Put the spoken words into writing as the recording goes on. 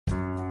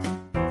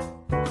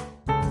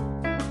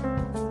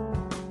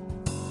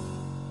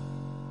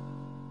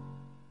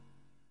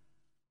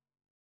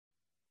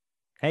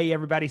Hey,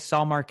 everybody,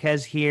 Saul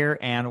Marquez here,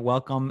 and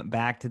welcome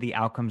back to the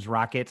Outcomes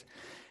Rocket.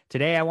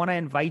 Today, I want to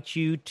invite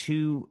you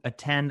to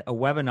attend a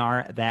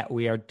webinar that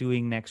we are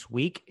doing next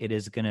week. It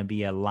is going to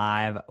be a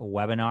live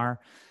webinar,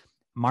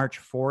 March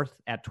 4th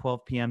at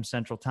 12 p.m.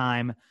 Central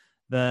Time.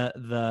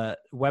 The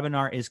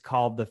webinar is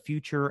called The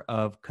Future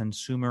of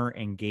Consumer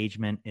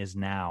Engagement is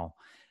Now.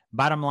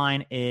 Bottom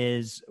line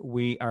is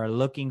we are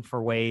looking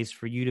for ways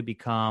for you to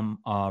become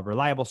a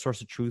reliable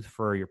source of truth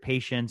for your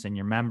patients and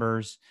your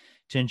members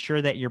to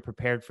ensure that you're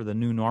prepared for the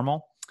new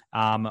normal.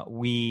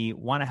 We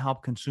want to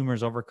help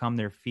consumers overcome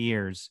their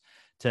fears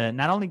to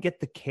not only get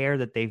the care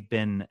that they've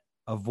been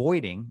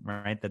avoiding,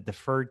 right? The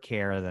deferred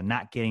care, the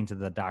not getting to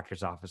the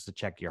doctor's office to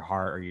check your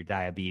heart or your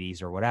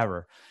diabetes or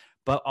whatever,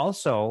 but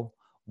also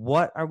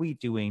what are we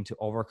doing to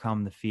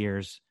overcome the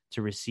fears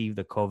to receive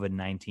the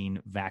COVID-19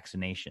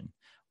 vaccination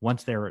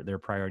once their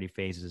priority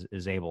phase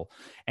is able.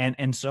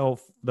 And so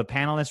the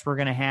panelists we're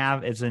going to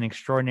have is an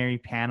extraordinary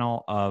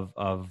panel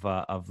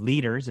of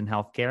leaders in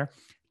healthcare.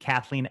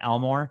 Kathleen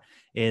Elmore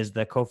is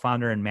the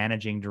co-founder and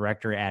managing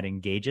director at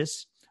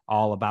Engageous,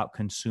 all about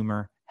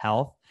consumer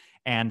health.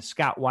 And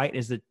Scott White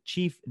is the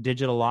chief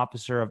digital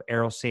officer of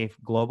AeroSafe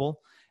Global.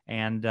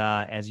 And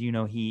as you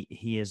know, he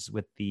is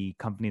with the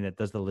company that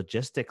does the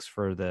logistics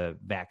for the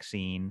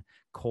vaccine,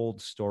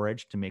 cold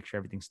storage to make sure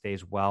everything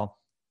stays well.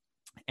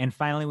 And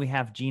finally, we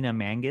have Gina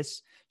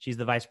Mangus. She's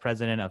the vice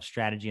president of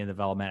strategy and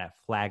development at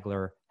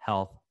Flagler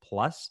Health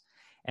Plus.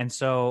 And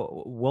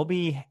so we'll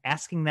be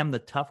asking them the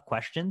tough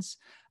questions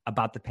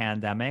about the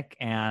pandemic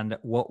and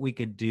what we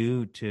could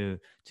do to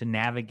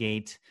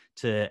navigate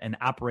to an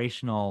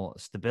operational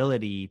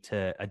stability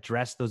to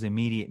address those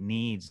immediate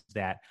needs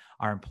that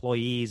our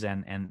employees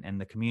and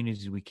the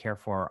communities we care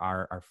for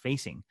are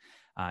facing.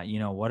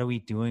 What are we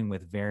doing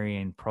with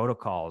varying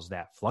protocols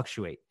that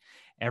fluctuate?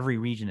 Every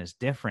region is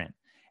different.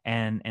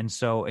 And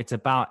so it's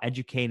about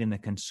educating the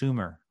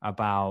consumer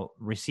about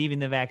receiving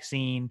the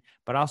vaccine,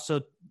 but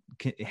also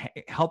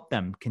help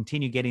them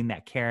continue getting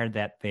that care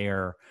that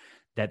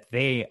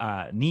they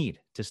need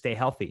to stay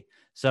healthy.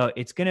 So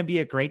it's going to be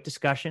a great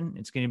discussion.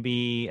 It's going to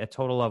be a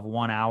total of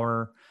 1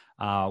 hour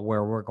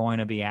where we're going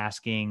to be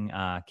asking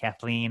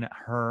Kathleen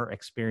her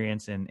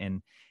experience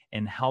in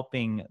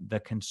helping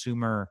the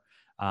consumer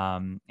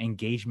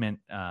engagement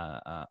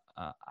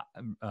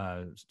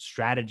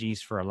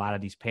strategies for a lot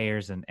of these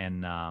payers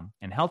and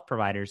health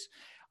providers.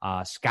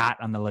 Scott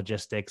on the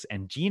logistics,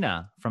 and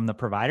Gina from the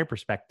provider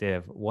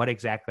perspective. What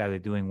exactly are they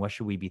doing? What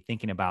should we be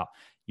thinking about?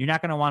 You're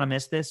not going to want to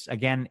miss this.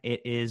 Again,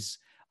 it is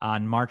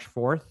on March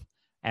 4th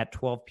at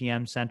 12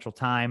 p.m. Central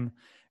Time.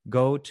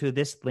 Go to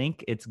this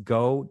link. It's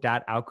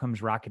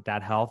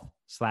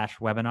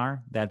go.outcomesrocket.health/webinar.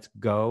 That's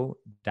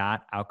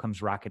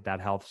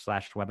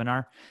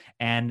go.outcomesrocket.health/webinar.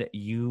 And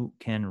you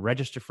can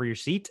register for your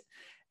seat,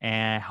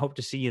 and I hope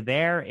to see you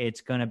there.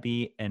 It's going to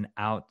be an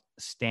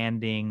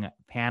outstanding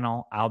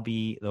panel. I'll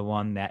be the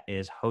one that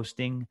is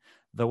hosting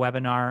the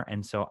webinar.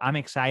 And so I'm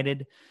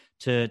excited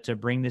to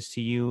bring this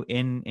to you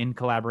in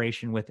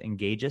collaboration with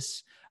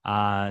Engageous.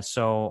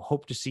 So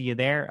hope to see you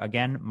there.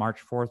 Again, March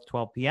 4th,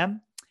 12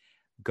 p.m.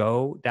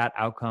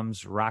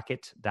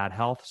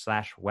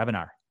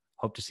 go.outcomesrocket.health/webinar.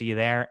 Hope to see you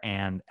there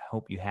and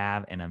hope you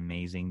have an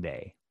amazing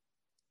day.